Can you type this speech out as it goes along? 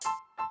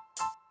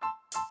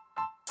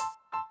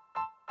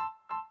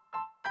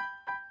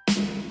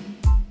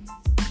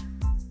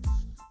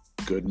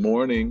Good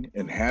morning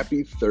and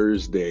happy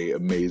Thursday,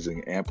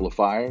 amazing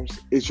amplifiers.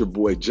 It's your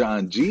boy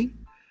John G,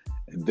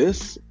 and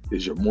this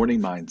is your morning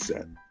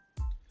mindset.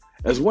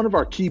 As one of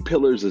our key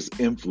pillars is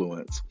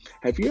influence,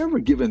 have you ever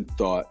given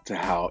thought to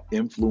how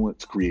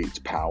influence creates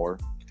power?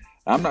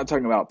 I'm not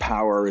talking about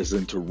power as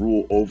in to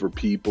rule over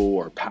people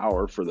or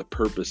power for the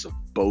purpose of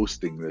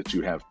boasting that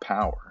you have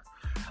power.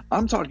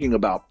 I'm talking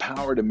about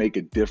power to make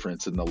a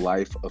difference in the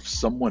life of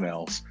someone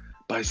else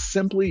by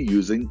simply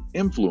using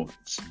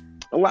influence.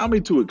 Allow me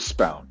to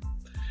expound.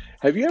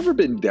 Have you ever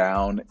been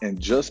down and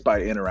just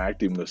by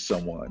interacting with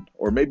someone,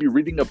 or maybe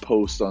reading a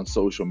post on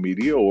social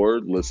media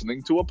or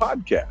listening to a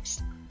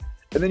podcast,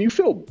 and then you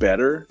feel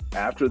better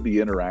after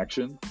the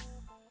interaction?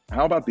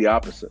 How about the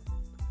opposite?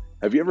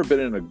 Have you ever been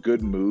in a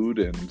good mood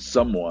and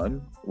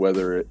someone,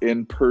 whether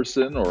in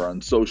person or on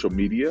social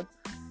media,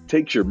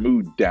 takes your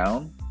mood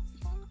down?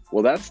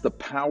 Well, that's the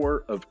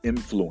power of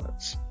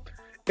influence.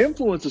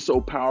 Influence is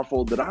so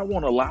powerful that I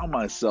won't allow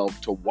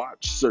myself to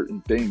watch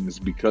certain things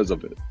because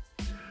of it.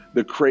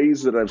 The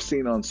craze that I've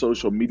seen on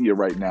social media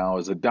right now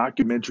is a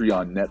documentary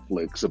on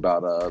Netflix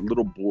about a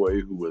little boy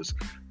who was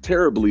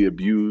terribly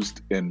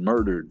abused and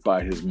murdered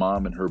by his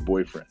mom and her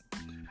boyfriend.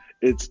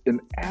 It's an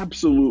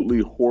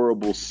absolutely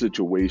horrible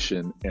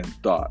situation and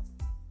thought.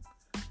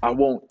 I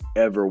won't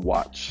ever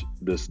watch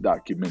this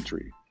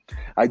documentary.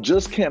 I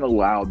just can't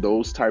allow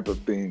those type of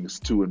things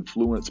to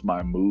influence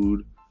my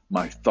mood,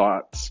 my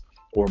thoughts,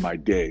 or my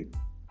day.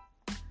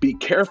 Be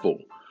careful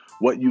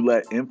what you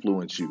let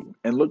influence you,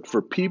 and look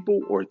for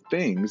people or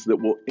things that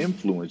will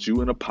influence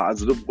you in a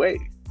positive way.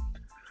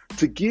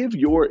 To give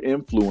your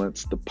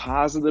influence the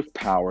positive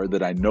power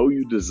that I know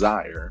you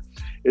desire,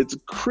 it's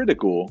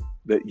critical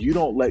that you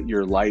don't let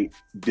your light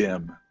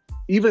dim,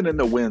 even in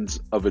the winds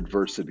of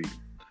adversity.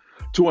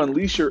 To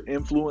unleash your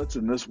influence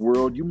in this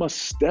world, you must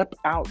step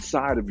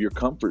outside of your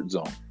comfort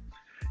zone.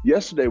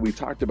 Yesterday, we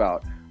talked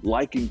about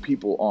liking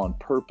people on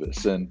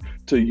purpose, and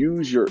to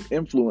use your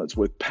influence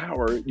with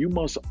power, you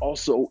must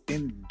also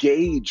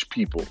engage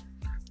people.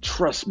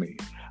 Trust me,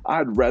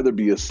 I'd rather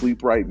be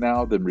asleep right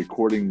now than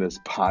recording this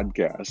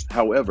podcast.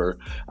 However,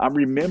 I'm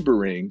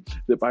remembering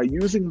that by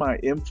using my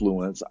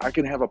influence, I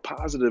can have a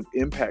positive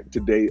impact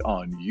today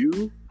on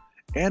you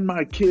and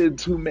my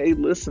kids who may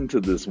listen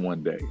to this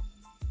one day.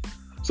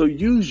 So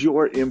use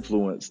your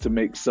influence to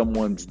make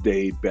someone's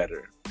day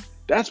better.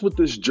 That's what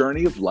this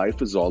journey of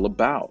life is all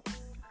about.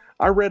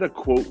 I read a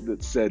quote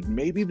that said,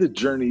 maybe the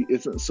journey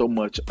isn't so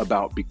much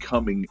about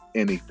becoming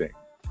anything.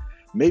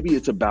 Maybe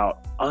it's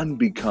about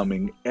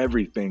unbecoming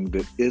everything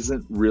that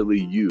isn't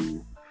really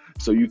you,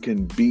 so you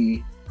can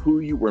be who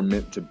you were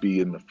meant to be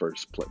in the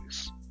first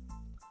place.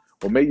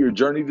 Well, may your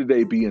journey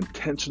today be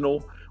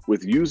intentional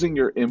with using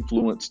your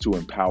influence to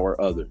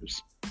empower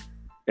others.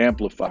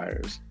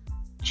 Amplifiers,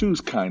 choose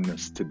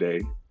kindness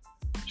today.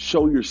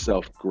 Show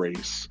yourself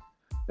grace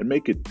and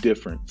make a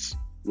difference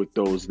with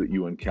those that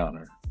you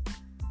encounter.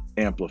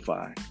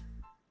 Amplify.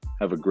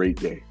 Have a great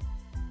day.